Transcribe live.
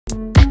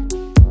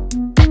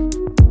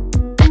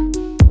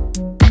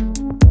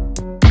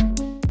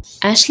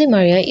Ashley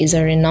Maria is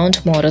a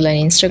renowned model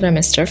and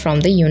Instagram star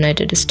from the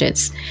United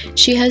States.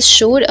 She has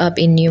showed up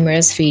in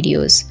numerous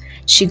videos.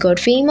 She got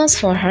famous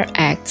for her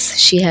acts.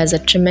 She has a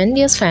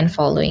tremendous fan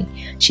following.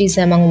 She is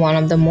among one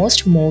of the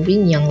most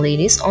moving young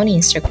ladies on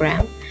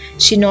Instagram.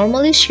 She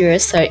normally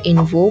shares her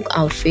in Vogue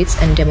outfits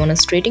and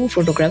demonstrating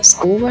photographs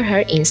over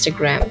her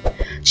Instagram.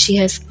 She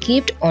has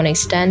kept on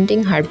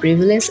extending her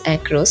prevalence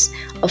across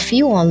a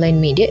few online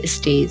media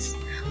stages.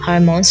 Her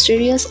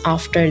monstrous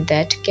after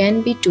that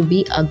can be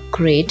a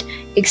great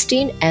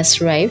extent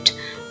ascribed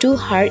to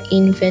her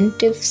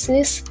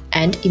inventiveness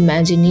and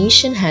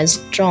imagination has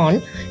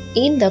drawn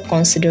in the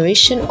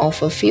consideration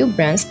of a few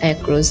brands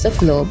across the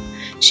globe.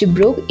 She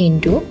broke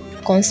into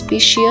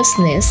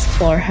conspicuousness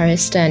for her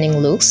stunning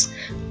looks,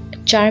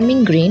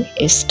 charming green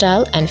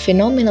style and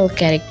phenomenal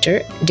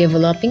character,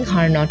 developing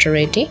her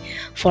notoriety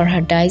for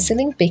her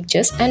dazzling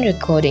pictures and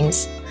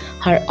recordings.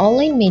 Her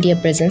online media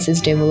presence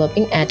is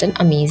developing at an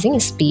amazing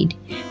speed.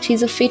 She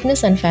is a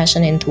fitness and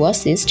fashion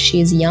enthusiast.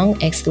 She is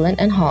young, excellent,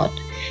 and hot.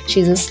 She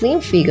is a slim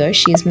figure.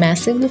 She is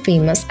massively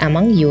famous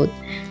among youth.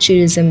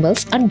 She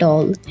resembles a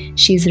doll.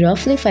 She is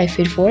roughly 5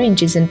 feet 4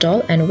 inches in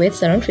tall and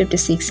weighs around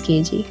 56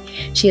 kg.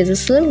 She has a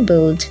slim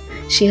build.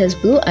 She has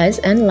blue eyes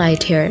and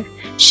light hair.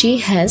 She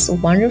has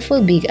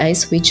wonderful big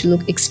eyes which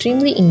look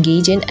extremely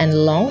engaging and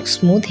long,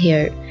 smooth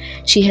hair.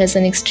 She has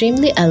an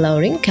extremely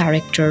alluring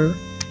character.